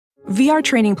VR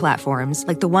training platforms,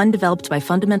 like the one developed by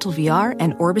Fundamental VR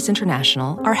and Orbis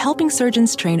International, are helping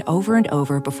surgeons train over and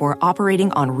over before operating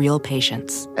on real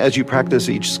patients. As you practice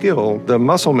each skill, the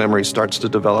muscle memory starts to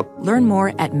develop. Learn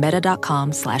more at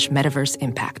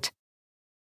meta.com/metaverseimpact.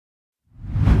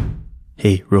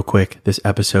 Hey, real quick, this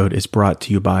episode is brought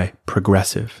to you by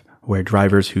Progressive, where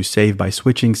drivers who save by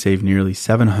switching save nearly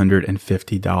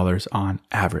 $750 on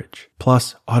average.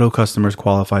 Plus, auto customers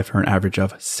qualify for an average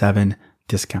of 7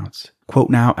 discounts. Quote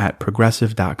now at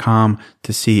progressive.com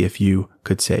to see if you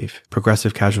could save.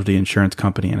 Progressive Casualty Insurance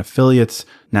Company and Affiliates.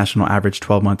 National average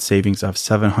 12-month savings of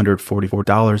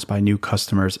 $744 by new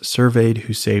customers surveyed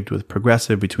who saved with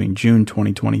Progressive between June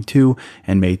 2022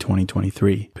 and May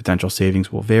 2023. Potential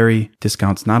savings will vary.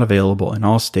 Discounts not available in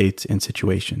all states and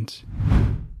situations.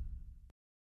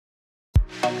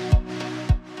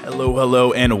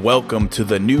 Hello, and welcome to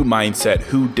the New Mindset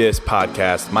Who Dis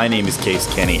podcast. My name is Case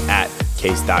Kenny at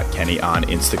Case.Kenny on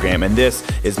Instagram, and this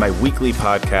is my weekly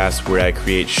podcast where I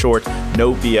create short,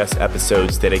 no BS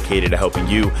episodes dedicated to helping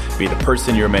you be the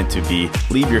person you're meant to be,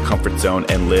 leave your comfort zone,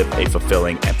 and live a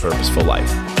fulfilling and purposeful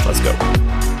life. Let's go.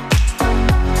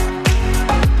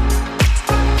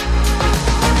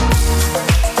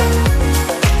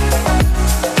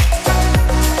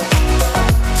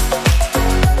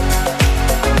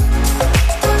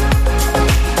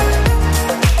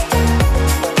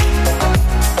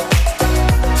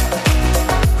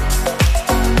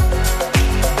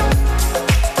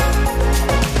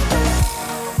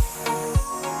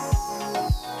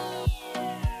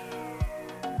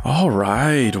 All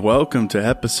right, welcome to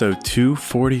episode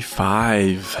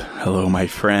 245. Hello, my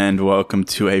friend. Welcome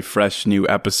to a fresh new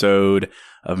episode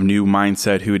of New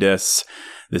Mindset Who Dis.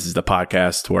 This is the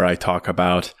podcast where I talk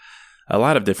about a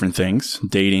lot of different things: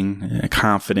 dating,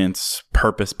 confidence,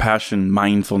 purpose, passion,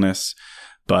 mindfulness,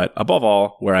 but above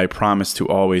all, where I promise to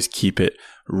always keep it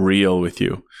real with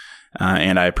you.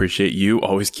 And I appreciate you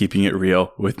always keeping it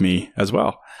real with me as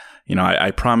well. You know, I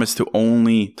promise to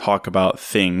only talk about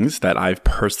things that I've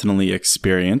personally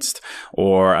experienced,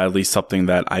 or at least something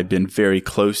that I've been very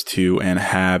close to and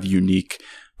have unique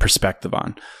perspective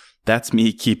on. That's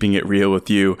me keeping it real with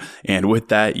you. And with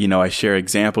that, you know, I share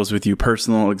examples with you,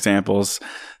 personal examples,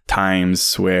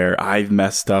 times where I've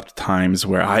messed up, times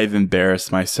where I've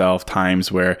embarrassed myself,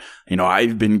 times where, you know,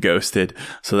 I've been ghosted,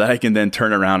 so that I can then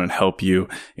turn around and help you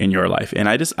in your life. And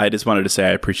I just wanted to say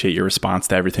I appreciate your response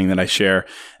to everything that I share.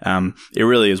 It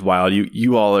really is wild.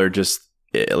 You all are just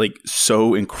like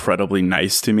so incredibly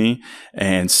nice to me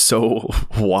and so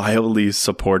wildly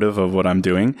supportive of what I'm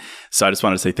doing. So I just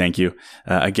want to say thank you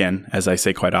again, as I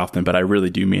say quite often, but I really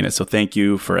do mean it. So thank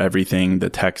you for everything: the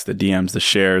text, the DMs, the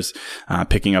shares,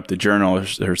 picking up the journal,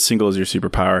 or single is your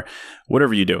superpower,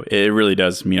 whatever you do. It really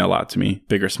does mean a lot to me,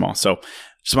 big or small. So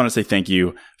just want to say thank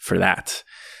you for that.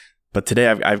 But today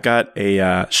I've got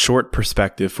a short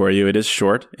perspective for you. It is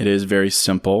short. It is very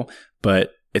simple,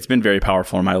 but it's been very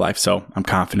powerful in my life, so I'm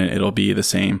confident it'll be the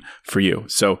same for you.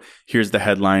 So here's the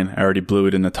headline. I already blew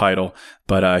it in the title,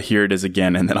 but here it is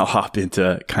again, and then I'll hop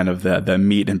into kind of the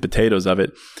meat and potatoes of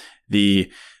it. The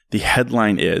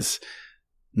headline is,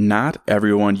 not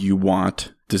everyone you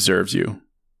want deserves you.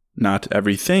 Not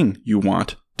everything you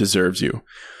want deserves you.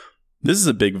 This is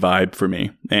a big vibe for me,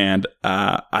 and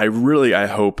I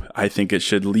think it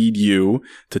should lead you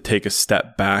to take a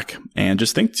step back and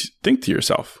just think to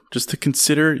yourself, just to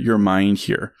consider your mind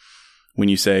here. When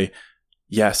you say,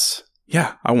 yes,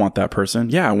 yeah, I want that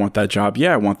person. Yeah, I want that job.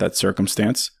 Yeah, I want that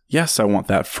circumstance. Yes, I want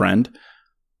that friend.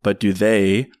 But do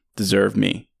they deserve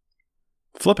me?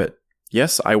 Flip it.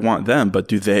 Yes, I want them, but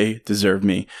do they deserve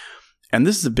me? And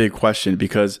this is a big question,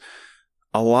 because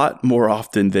a lot more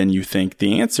often than you think,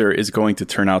 the answer is going to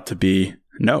turn out to be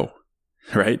no,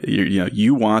 right?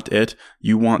 You want it,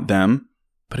 you want them,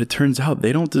 but it turns out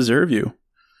they don't deserve you.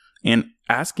 And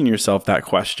asking yourself that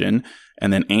question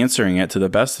and then answering it to the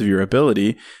best of your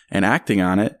ability and acting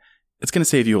on it, it's going to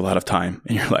save you a lot of time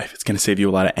in your life. It's going to save you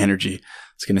a lot of energy.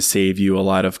 It's going to save you a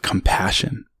lot of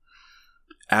compassion.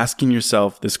 Asking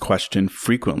yourself this question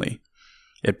frequently,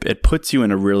 it puts you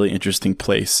in a really interesting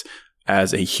place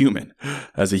as a human.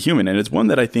 And it's one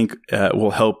that I think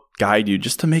will help guide you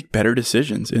just to make better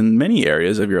decisions in many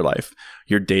areas of your life.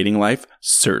 Your dating life,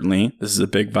 certainly, this is a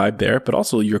big vibe there, but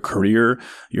also your career,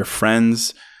 your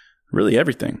friends, really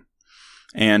everything.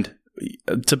 And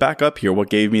to back up here,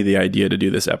 what gave me the idea to do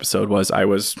this episode was I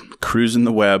was cruising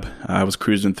the web. I was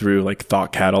cruising through like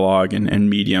Thought Catalog and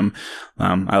Medium.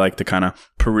 I like to kind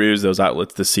of peruse those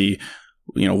outlets to see,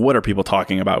 what are people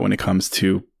talking about when it comes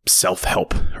to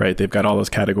self-help, right? They've got all those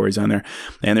categories on there.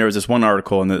 And there was this one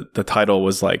article, and the title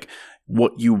was like,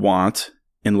 what you want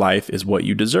in life is what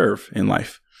you deserve in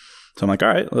life. So I'm like, all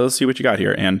right, let's see what you got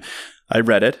here. And I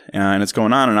read it, and it's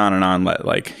going on and on and on.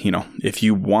 Like, if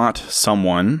you want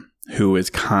someone who is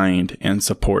kind and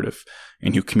supportive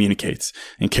and who communicates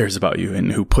and cares about you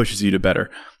and who pushes you to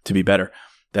be better,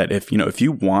 that if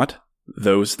you want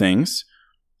those things,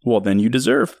 well, then you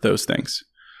deserve those things.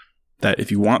 That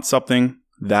if you want something,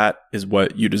 that is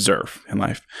what you deserve in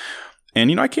life.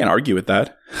 And, I can't argue with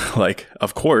that. Like,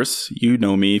 of course, you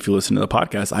know me, if you listen to the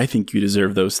podcast, I think you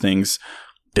deserve those things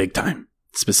big time,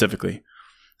 specifically.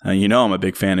 I'm a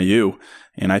big fan of you,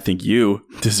 and I think you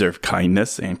deserve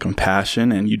kindness and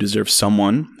compassion, and you deserve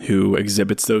someone who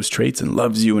exhibits those traits and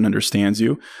loves you and understands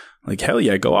you. Like, hell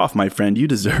yeah, go off, my friend. You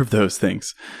deserve those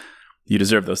things. You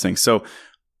deserve those things. So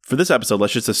for this episode,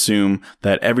 let's just assume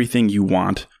that everything you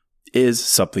want is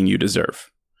something you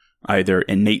deserve, either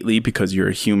innately because you're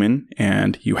a human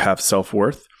and you have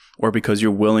self-worth, or because you're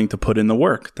willing to put in the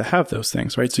work to have those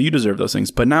things, right? So you deserve those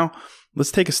things. But now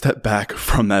let's take a step back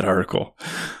from that article.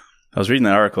 I was reading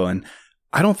that article, and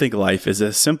I don't think life is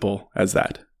as simple as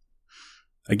that.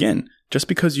 Again, just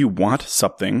because you want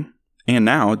something, and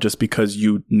now just because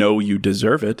you know you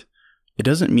deserve it, it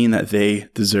doesn't mean that they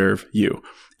deserve you.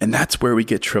 And that's where we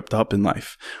get tripped up in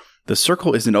life. The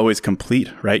circle isn't always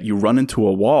complete, right? You run into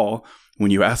a wall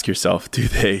when you ask yourself, do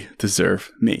they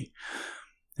deserve me?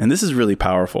 And this is really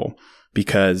powerful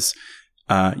because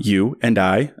you and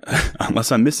I,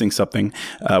 unless I'm missing something,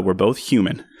 we're both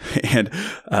human. And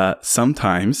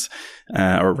sometimes,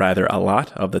 or rather a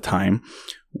lot of the time,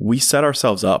 we set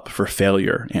ourselves up for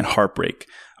failure and heartbreak,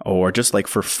 or just like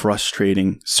for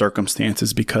frustrating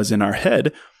circumstances, because in our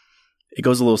head, it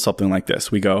goes a little something like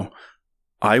this. We go,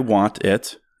 I want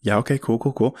it. Yeah, okay,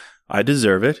 cool. I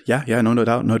deserve it. Yeah, no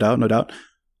doubt.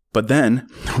 But then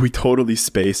we totally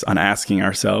space on asking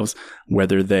ourselves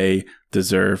whether they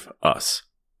deserve us.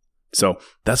 So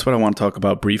that's what I want to talk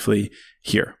about briefly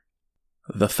here.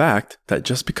 The fact that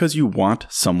just because you want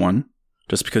someone,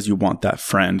 just because you want that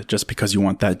friend, just because you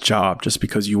want that job, just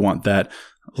because you want that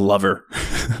lover,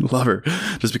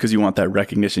 just because you want that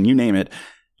recognition, you name it,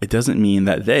 it doesn't mean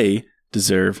that they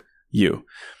deserve you.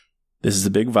 This is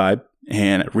a big vibe,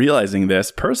 and realizing this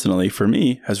personally for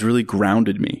me has really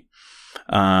grounded me.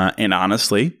 And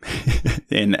honestly,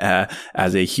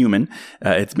 as a human,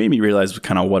 it's made me realize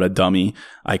kind of what a dummy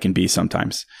I can be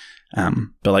sometimes.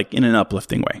 But like in an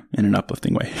uplifting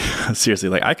way, Seriously,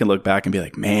 like I can look back and be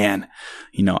like, man,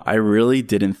 I really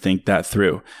didn't think that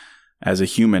through. As a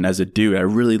human, as a dude, I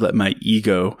really let my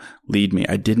ego lead me.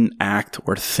 I didn't act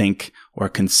or think or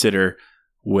consider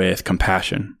with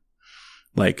compassion.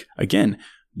 Like, again,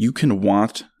 you can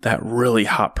want that really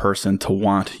hot person to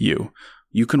want you.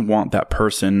 You can want that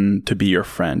person to be your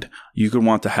friend. You can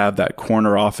want to have that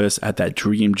corner office at that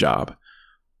dream job.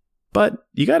 But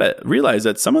you got to realize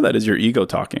that some of that is your ego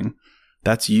talking.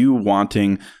 That's you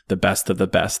wanting the best of the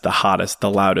best, the hottest, the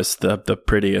loudest, the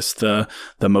prettiest, the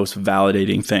most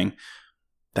validating thing.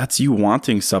 That's you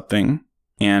wanting something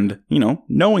and,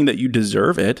 knowing that you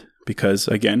deserve it, because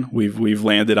again, we've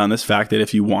landed on this fact that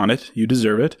if you want it, you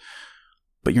deserve it,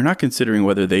 but you're not considering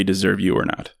whether they deserve you or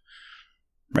not.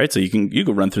 Right? So you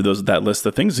can run through that list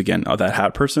of things again. Oh, that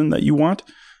hot person that you want?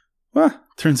 Well,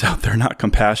 turns out they're not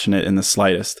compassionate in the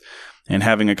slightest. And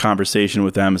having a conversation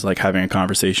with them is like having a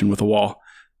conversation with a wall,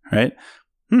 right?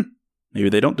 Maybe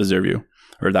they don't deserve you.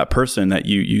 Or that person that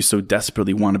you so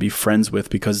desperately want to be friends with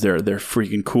because they're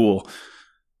freaking cool.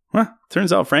 Well,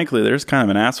 turns out, frankly, they're just kind of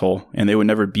an asshole and they would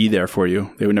never be there for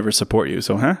you. They would never support you.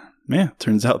 So,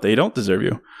 turns out they don't deserve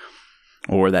you.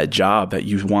 Or that job that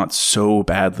you want so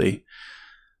badly.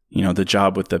 The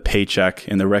job with the paycheck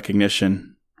and the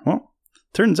recognition. Well,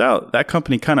 turns out that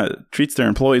company kind of treats their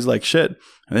employees like shit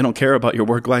and they don't care about your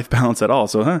work-life balance at all.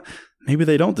 So, maybe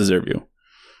they don't deserve you.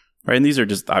 Right? And these are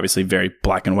just obviously very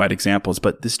black and white examples,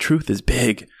 but this truth is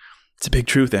big. It's a big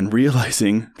truth. And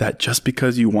realizing that just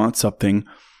because you want something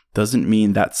doesn't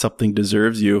mean that something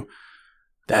deserves you,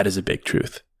 that is a big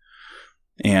truth.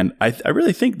 And I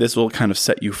really think this will kind of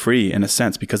set you free in a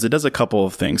sense, because it does a couple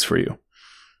of things for you.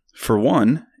 For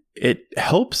one, it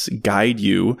helps guide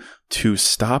you to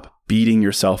stop beating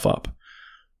yourself up.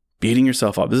 Beating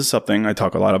yourself up. This is something I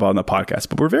talk a lot about in the podcast,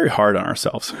 but we're very hard on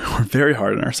ourselves.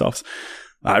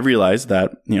 I realize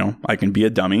that, I can be a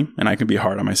dummy and I can be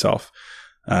hard on myself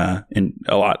in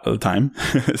a lot of the time,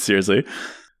 seriously.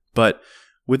 But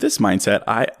with this mindset,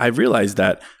 I realized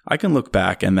that I can look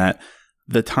back and that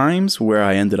the times where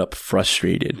I ended up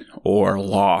frustrated or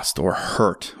lost or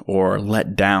hurt or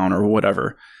let down or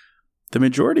whatever, the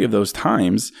majority of those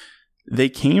times, they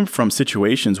came from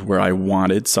situations where I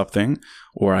wanted something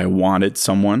or I wanted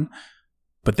someone,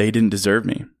 but they didn't deserve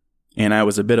me. And I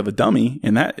was a bit of a dummy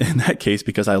in that case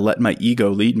because I let my ego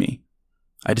lead me.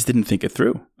 I just didn't think it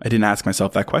through. I didn't ask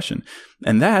myself that question.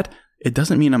 And it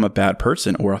doesn't mean I'm a bad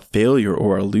person or a failure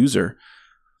or a loser.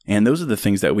 And those are the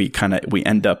things that we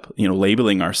end up,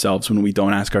 labeling ourselves when we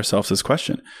don't ask ourselves this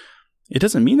question. It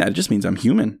doesn't mean that. It just means I'm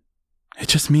human. It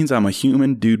just means I'm a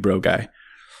human dude, bro guy.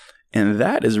 And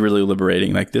that is really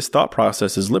liberating. Like, this thought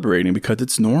process is liberating because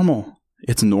it's normal.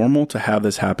 It's normal to have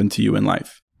this happen to you in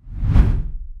life.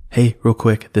 Hey, real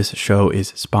quick, this show is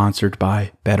sponsored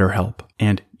by BetterHelp.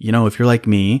 And, if you're like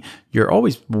me, you're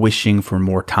always wishing for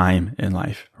more time in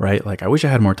life, right? Like, I wish I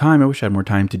had more time. I wish I had more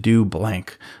time to do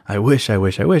blank. I wish.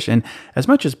 And as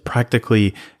much as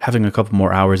practically having a couple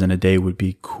more hours in a day would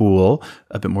be cool,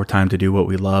 a bit more time to do what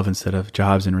we love instead of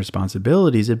jobs and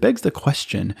responsibilities, it begs the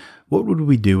question, what would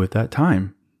we do with that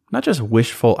time? Not just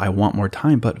wishful, I want more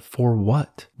time, but for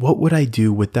what? What would I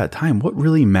do with that time? What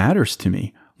really matters to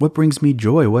me? What brings me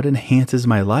joy? What enhances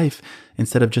my life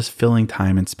instead of just filling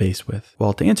time and space with?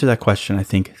 Well, to answer that question, I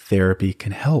think therapy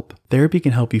can help. Therapy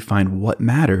can help you find what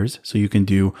matters so you can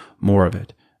do more of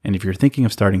it. And if you're thinking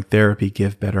of starting therapy,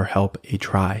 give BetterHelp a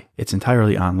try. It's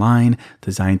entirely online,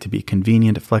 designed to be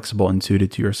convenient, flexible, and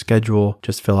suited to your schedule.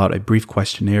 Just fill out a brief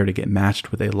questionnaire to get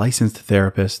matched with a licensed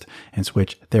therapist and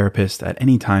switch therapists at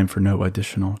any time for no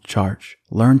additional charge.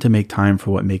 Learn to make time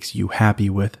for what makes you happy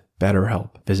with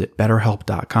BetterHelp. Visit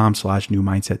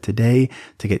betterhelp.com/newmindset today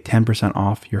to get 10%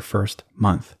 off your first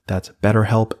month. That's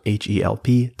BetterHelp,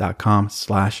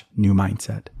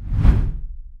 HELP.com/newmindset.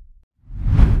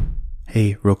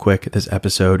 Hey, real quick, this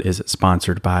episode is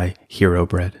sponsored by Hero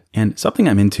Bread. And something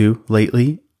I'm into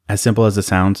lately, as simple as it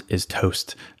sounds, is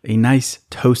toast. A nice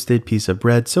toasted piece of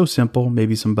bread, so simple,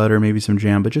 maybe some butter, maybe some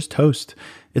jam, but just toast.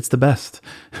 It's the best.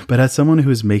 But as someone who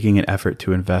is making an effort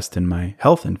to invest in my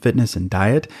health and fitness and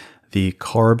diet, the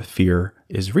carb fear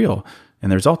is real. And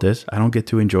the result is I don't get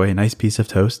to enjoy a nice piece of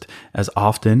toast as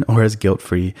often or as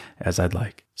guilt-free as I'd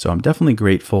like. So I'm definitely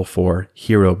grateful for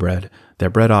Hero Bread. Their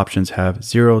bread options have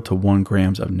 0 to 1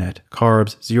 grams of net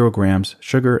carbs, 0 grams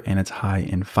sugar, and it's high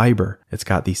in fiber. It's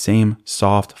got the same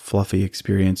soft, fluffy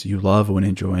experience you love when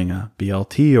enjoying a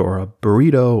BLT or a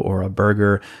burrito or a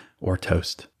burger or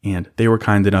toast. And they were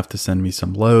kind enough to send me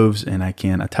some loaves, and I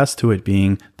can attest to it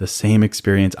being the same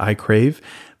experience I crave,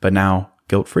 but now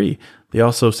guilt-free. They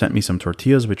also sent me some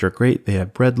tortillas, which are great. They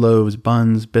have bread loaves,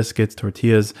 buns, biscuits,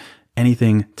 tortillas,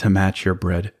 anything to match your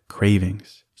bread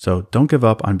cravings. So don't give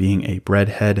up on being a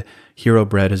breadhead. Hero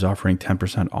Bread is offering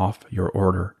 10% off your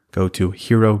order. Go to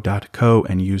hero.co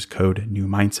and use code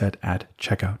NEWMINDSET at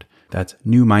checkout. That's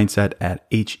NEWMINDSET at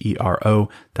HERO.co.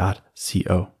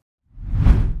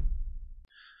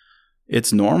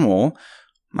 It's normal,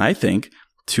 I think,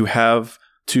 to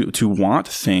want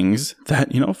things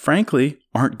that, frankly,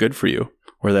 aren't good for you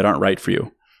or that aren't right for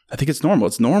you. I think it's normal.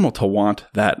 It's normal to want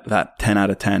that 10 out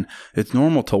of 10. It's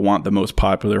normal to want the most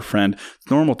popular friend.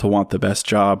 It's normal to want the best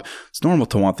job. It's normal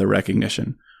to want the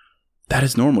recognition. That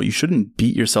is normal. You shouldn't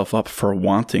beat yourself up for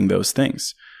wanting those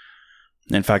things.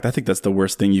 In fact, I think that's the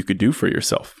worst thing you could do for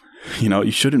yourself.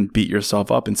 You shouldn't beat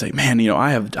yourself up and say, man,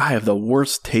 I have the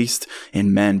worst taste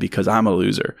in men because I'm a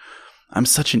loser. I'm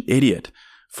such an idiot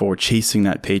for chasing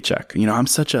that paycheck. I'm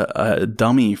such a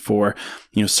dummy for,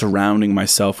 surrounding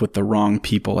myself with the wrong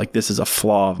people. Like, this is a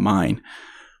flaw of mine.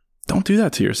 Don't do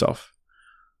that to yourself.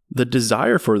 The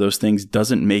desire for those things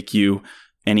doesn't make you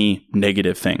any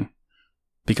negative thing.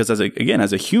 Because as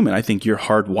a human, I think you're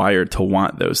hardwired to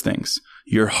want those things.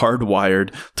 You're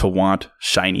hardwired to want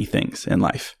shiny things in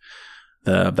life.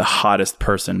 The hottest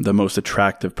person, the most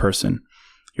attractive person.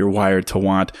 You're wired to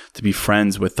want to be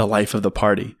friends with the life of the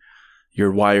party.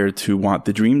 You're wired to want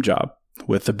the dream job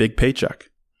with a big paycheck.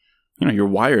 You're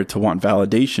wired to want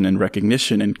validation and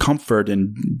recognition and comfort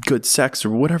and good sex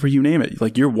or whatever you name it.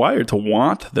 Like, you're wired to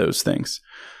want those things.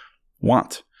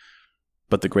 Want.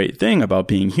 But the great thing about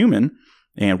being human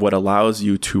and what allows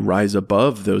you to rise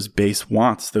above those base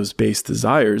wants, those base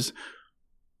desires,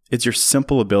 it's your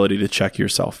simple ability to check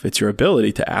yourself. It's your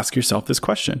ability to ask yourself this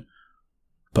question.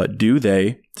 But do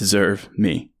they deserve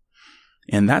me?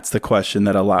 And that's the question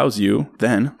that allows you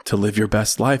then to live your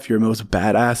best life, your most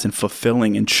badass and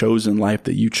fulfilling and chosen life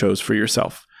that you chose for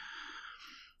yourself.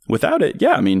 Without it,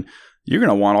 you're going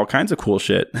to want all kinds of cool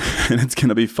shit and it's going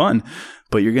to be fun,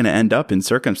 but you're going to end up in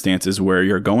circumstances where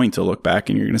you're going to look back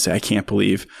and you're going to say, I can't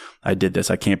believe I did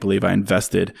this. I can't believe I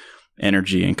invested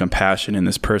energy and compassion in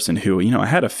this person who, I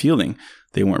had a feeling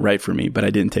they weren't right for me, but I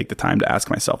didn't take the time to ask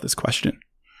myself this question.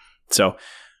 So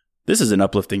this is an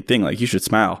uplifting thing. Like, you should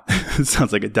smile. It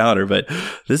sounds like a downer, but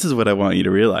this is what I want you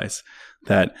to realize,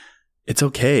 that it's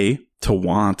okay to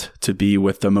want to be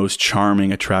with the most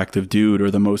charming, attractive dude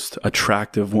or the most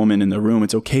attractive woman in the room.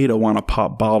 It's okay to want to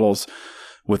pop bottles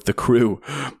with the crew.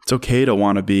 It's okay to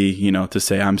want to be, to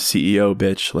say I'm CEO,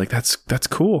 bitch. Like that's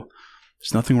cool.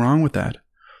 There's nothing wrong with that.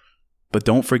 But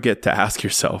don't forget to ask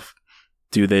yourself,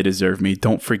 do they deserve me?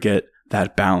 Don't forget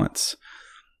that balance.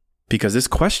 Because this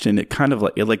question, it kind of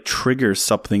like triggers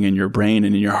something in your brain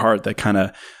and in your heart that kind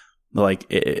of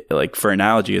like for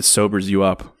analogy, it sobers you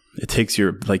up. It takes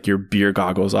your beer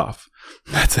goggles off.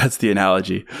 That's the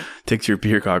analogy. It takes your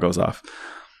beer goggles off.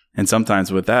 And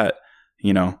sometimes with that,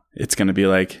 it's going to be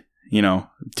like,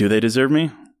 do they deserve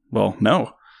me? Well,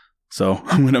 no. So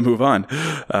I'm going to move on.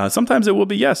 Sometimes it will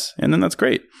be yes. And then that's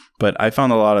great. But I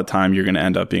found a lot of time you're going to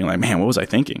end up being like, man, what was I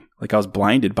thinking? Like I was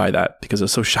blinded by that because it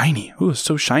was so shiny. Ooh, it's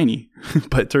so shiny.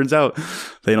 But it turns out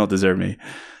they don't deserve me.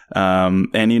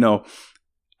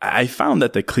 I found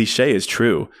that the cliche is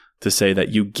true to say that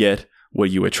you get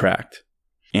what you attract.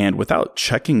 And without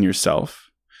checking yourself,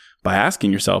 by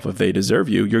asking yourself if they deserve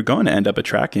you, you're going to end up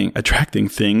attracting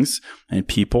things and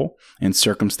people and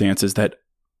circumstances that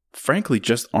frankly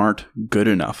just aren't good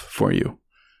enough for you,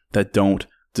 that don't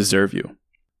deserve you.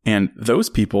 And those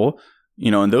people,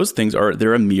 and those things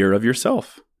they're a mirror of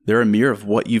yourself. They're a mirror of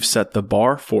what you've set the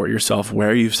bar for yourself,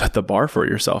 where you've set the bar for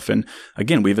yourself. And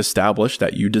again, we've established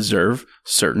that you deserve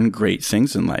certain great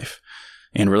things in life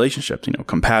and relationships,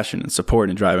 compassion and support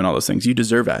and drive and all those things. You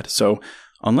deserve that. So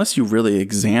unless you really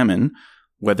examine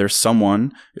whether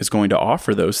someone is going to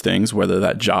offer those things, whether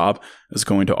that job is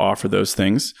going to offer those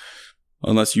things,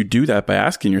 unless you do that by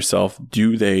asking yourself,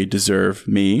 do they deserve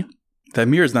me? That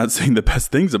mirror is not saying the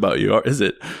best things about you, is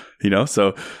it?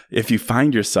 So if you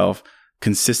find yourself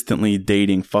consistently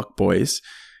dating fuckboys,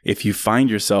 if you find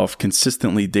yourself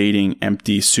consistently dating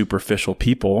empty, superficial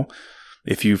people,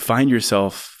 if you find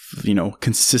yourself,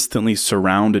 consistently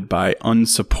surrounded by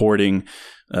unsupporting,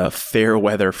 fair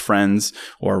weather friends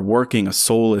or working a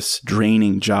soulless,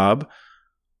 draining job,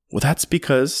 well, that's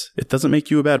because it doesn't make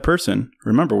you a bad person.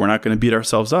 Remember, we're not going to beat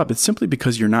ourselves up. It's simply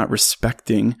because you're not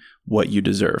respecting what you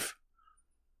deserve.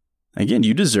 Again,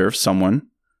 you deserve someone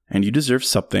and you deserve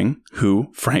something who,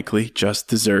 frankly, just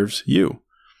deserves you.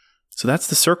 So that's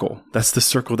the circle. That's the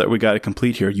circle that we got to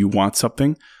complete here. You want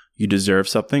something, you deserve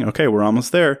something. Okay, we're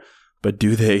almost there, but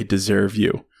do they deserve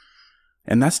you?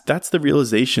 And that's the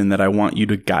realization that I want you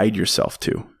to guide yourself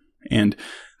to. And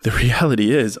the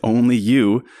reality is only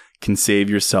you can save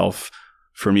yourself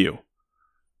from you.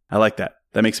 I like that.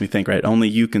 That makes me think, right? Only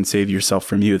you can save yourself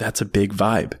from you. That's a big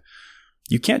vibe.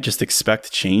 You can't just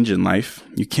expect change in life.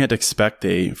 You can't expect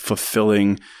a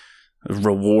fulfilling,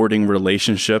 rewarding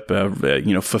relationship,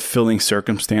 fulfilling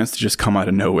circumstance to just come out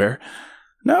of nowhere.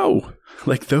 No,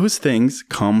 like those things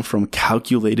come from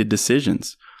calculated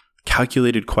decisions,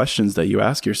 calculated questions that you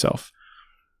ask yourself.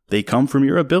 They come from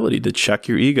your ability to check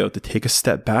your ego, to take a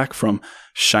step back from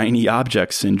shiny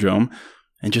object syndrome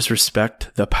and just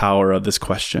respect the power of this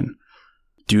question.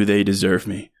 Do they deserve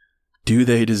me? Do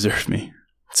they deserve me?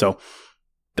 So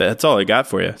that's all I got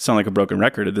for you. Sound like a broken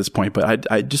record at this point, but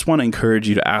I just want to encourage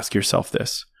you to ask yourself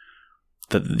this,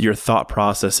 your thought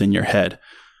process in your head.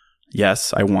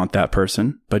 Yes, I want that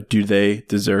person, but do they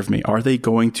deserve me? Are they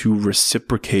going to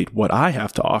reciprocate what I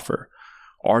have to offer?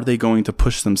 Are they going to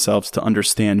push themselves to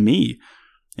understand me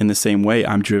in the same way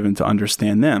I'm driven to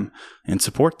understand them and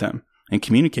support them and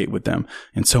communicate with them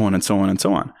and so on and so on and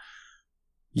so on?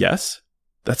 Yes,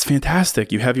 that's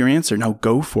fantastic. You have your answer. Now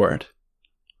go for it.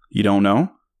 You don't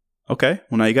know? Okay,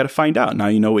 well now you got to find out. Now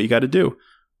you know what you got to do.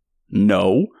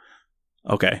 No.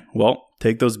 Okay, well,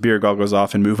 take those beer goggles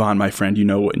off and move on, my friend. You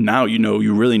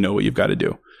really know what you've got to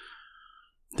do.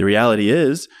 The reality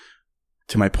is,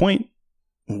 to my point,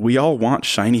 we all want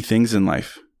shiny things in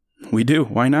life. We do.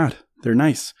 Why not? They're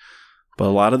nice. But a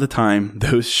lot of the time,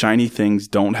 those shiny things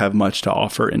don't have much to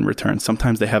offer in return.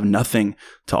 Sometimes they have nothing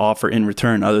to offer in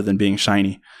return other than being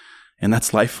shiny. And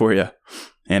that's life for you.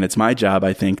 And it's my job,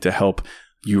 I think, to help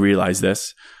you realize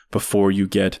this before you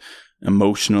get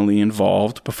emotionally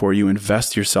involved, before you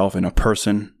invest yourself in a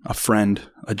person, a friend,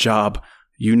 a job,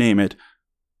 you name it,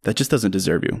 that just doesn't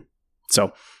deserve you.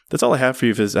 So that's all I have for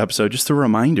you for this episode. Just a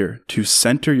reminder to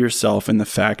center yourself in the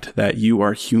fact that you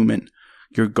are human.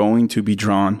 You're going to be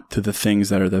drawn to the things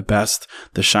that are the best,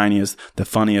 the shiniest, the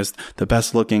funniest, the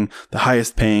best looking, the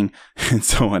highest paying, and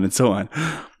so on and so on.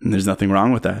 And there's nothing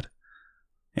wrong with that.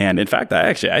 And in fact,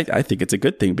 I think it's a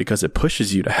good thing because it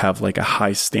pushes you to have like a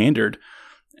high standard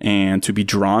and to be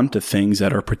drawn to things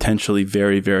that are potentially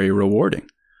very, very rewarding.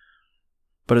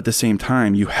 But at the same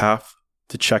time, you have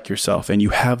to check yourself, and you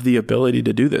have the ability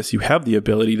to do this. You have the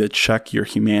ability to check your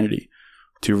humanity,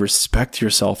 to respect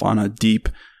yourself on a deep,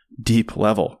 deep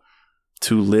level.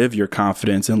 to live your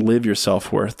confidence and live your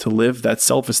self-worth, to live that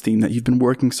self-esteem that you've been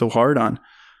working so hard on,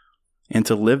 and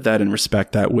to live that and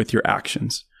respect that with your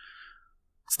actions.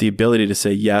 It's the ability to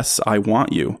say, yes, I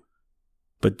want you,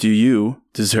 but do you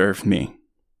deserve me?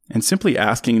 And simply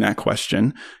asking that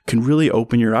question can really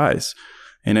open your eyes.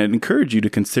 And I'd encourage you to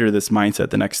consider this mindset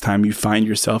the next time you find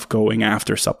yourself going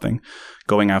after something,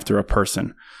 going after a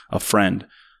person, a friend,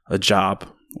 a job,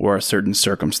 or a certain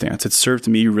circumstance. It's served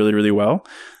me really, really well.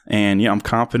 And I'm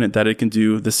confident that it can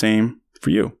do the same for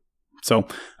you. So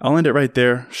I'll end it right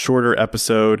there. Shorter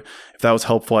episode. If that was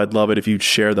helpful, I'd love it if you'd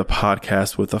share the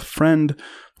podcast with a friend.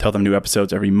 Tell them new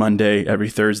episodes every Monday, every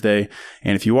Thursday.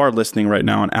 And if you are listening right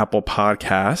now on Apple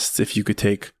Podcasts, if you could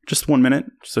take just 1 minute,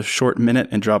 just a short minute,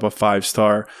 and drop a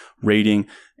 5-star rating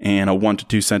and a 1 to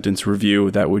 2 sentence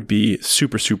review, that would be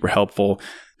super, super helpful.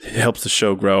 It helps the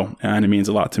show grow, and it means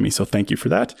a lot to me. So thank you for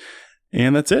that.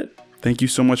 And that's it. Thank you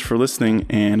so much for listening.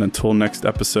 And until next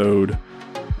episode,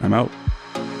 I'm out.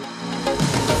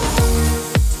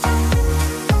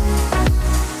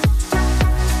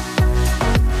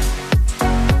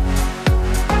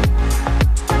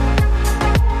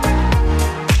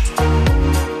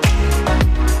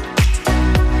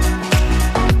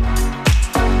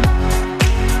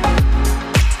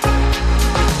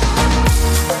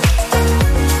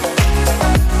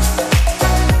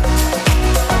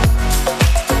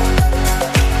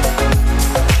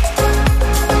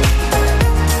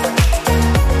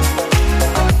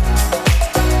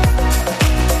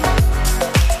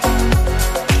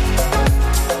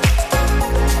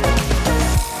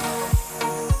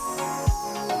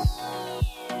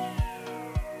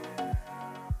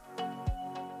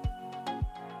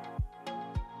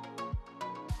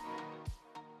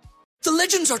 The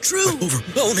legends are true.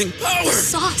 Overwhelming power! The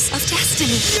sauce of destiny.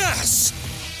 Yes!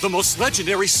 The most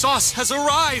legendary sauce has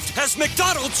arrived as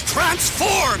McDonald's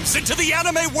transforms into the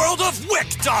anime world of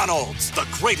WickDonald's. The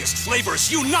greatest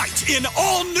flavors unite in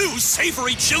all new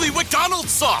savory chili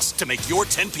WickDonald's sauce to make your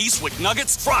 10-piece Wick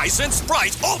Nuggets, fries, and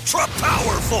Sprite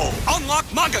ultra-powerful. Unlock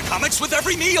manga comics with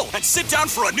every meal and sit down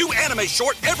for a new anime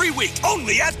short every week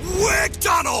only at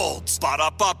WickDonald's.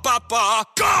 Ba-da-ba-ba-ba,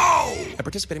 go! At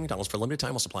participating McDonald's for a limited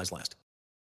time while supplies last.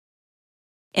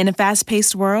 In a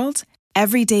fast-paced world,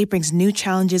 every day brings new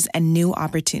challenges and new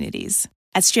opportunities.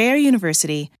 At Strayer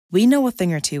University, we know a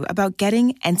thing or two about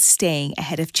getting and staying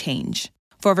ahead of change.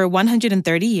 For over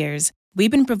 130 years, we've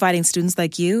been providing students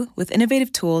like you with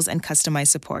innovative tools and customized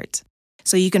support,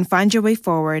 so you can find your way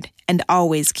forward and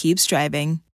always keep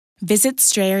striving. Visit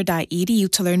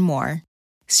strayer.edu to learn more.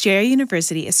 Strayer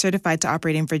University is certified to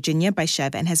operate in Virginia by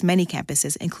Chev and has many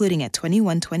campuses, including at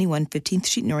 2121 15th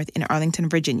Street North in Arlington,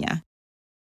 Virginia.